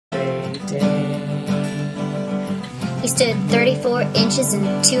He stood 34 inches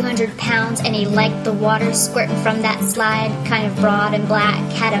and 200 pounds, and he liked the water squirting from that slide, kind of broad and black,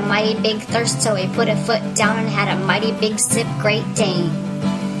 had a mighty big thirst, so he put a foot down and had a mighty big sip. Great Dane.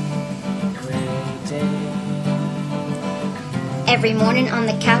 Every morning on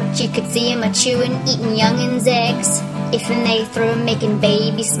the couch you could see him a-chewing, eating young'uns' eggs. If and they threw him, making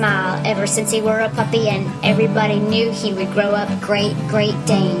baby smile, ever since he were a puppy, and everybody knew he would grow up Great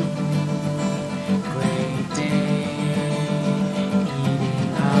Dane.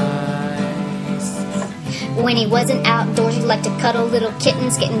 When he wasn't outdoors, he liked to cuddle little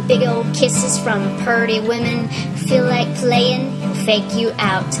kittens, getting big old kisses from purty women. Feel like playing? He'll fake you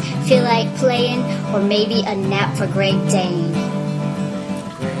out. Feel like playing? Or maybe a nap for Great Dane.